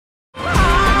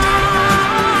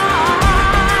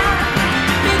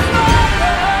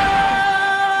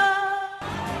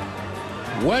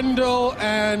Wendall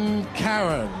and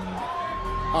Karen,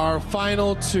 our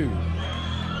final two.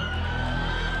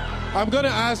 I'm going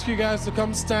to ask you guys to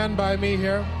come stand by me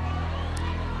here.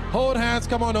 Hold hands,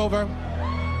 come on over.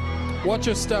 Watch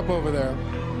your step over there.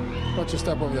 Watch your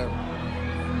step over there.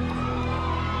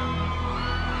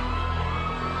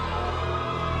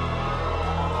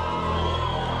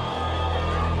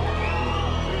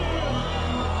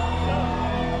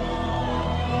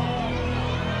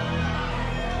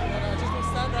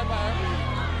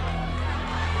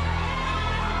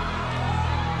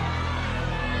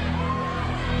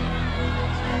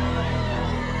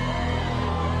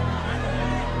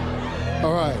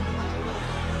 All right.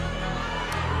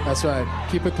 That's right.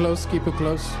 Keep it close, keep it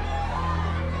close.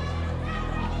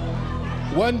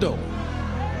 Wendall.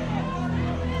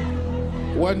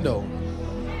 Wendall.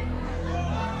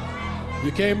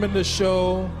 You came in the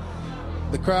show.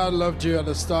 The crowd loved you at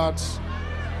the start.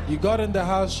 You got in the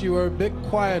house, you were a bit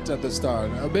quiet at the start,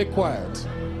 a bit quiet.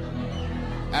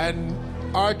 And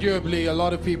arguably, a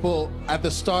lot of people at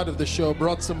the start of the show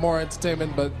brought some more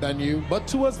entertainment than you. But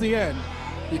towards the end,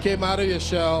 you came out of your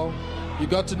shell, you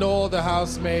got to know all the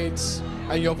housemates,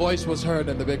 and your voice was heard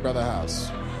in the Big Brother house.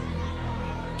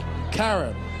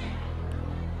 Karen,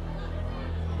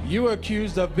 you were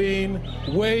accused of being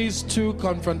ways too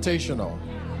confrontational.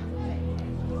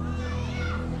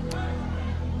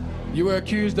 You were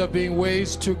accused of being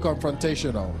ways too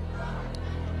confrontational.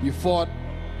 You fought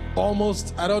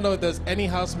almost, I don't know if there's any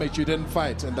housemate you didn't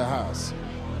fight in the house.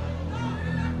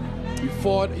 You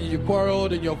fought, you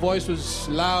quarreled, and your voice was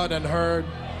loud and heard.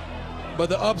 But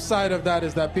the upside of that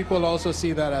is that people also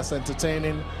see that as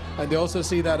entertaining, and they also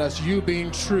see that as you being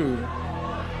true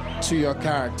to your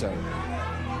character.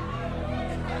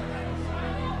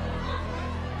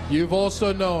 You've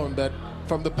also known that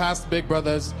from the past Big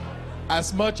Brothers,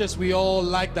 as much as we all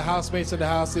like the housemates in the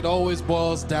house, it always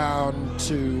boils down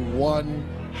to one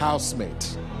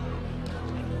housemate.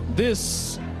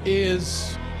 This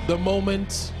is the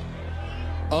moment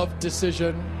of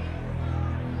decision,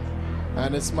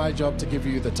 and it's my job to give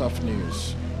you the tough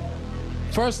news.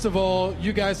 First of all,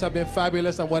 you guys have been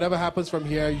fabulous, and whatever happens from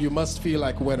here, you must feel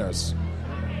like winners.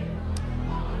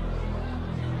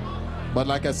 But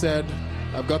like I said,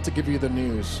 I've got to give you the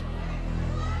news.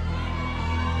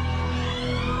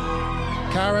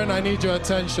 Karen, I need your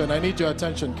attention. I need your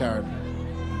attention, Karen.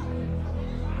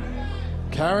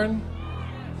 Karen?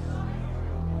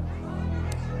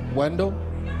 Wendall?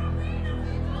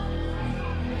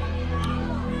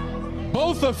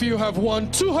 Both of you have won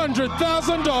 $200,000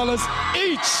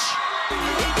 each.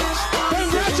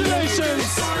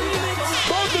 Congratulations.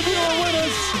 Both of you are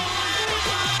winners.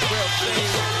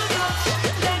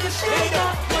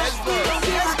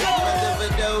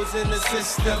 In the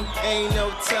system, ain't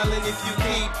no telling if you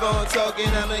keep on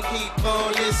talking, I'ma keep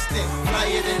on listening.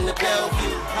 Higher than the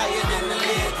Bellevue, higher than the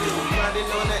Leadview. Riding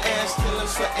on the ash till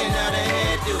I'm sweating out a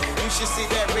hairdo. You should see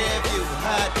that rear view,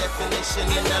 high definition,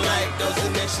 and I like those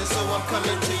emissions, so I'm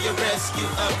coming to your rescue.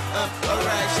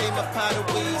 Alright, shave a pot of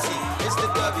Wheezy. It's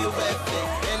the WFA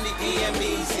and the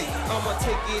EMEZ. I'ma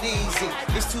take it easy.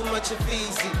 It's too much of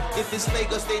easy. If it's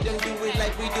Lagos, they don't do it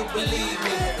like we do. Believe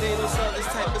me, they don't sell this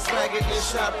type of swagger in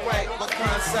shop right, but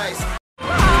concise.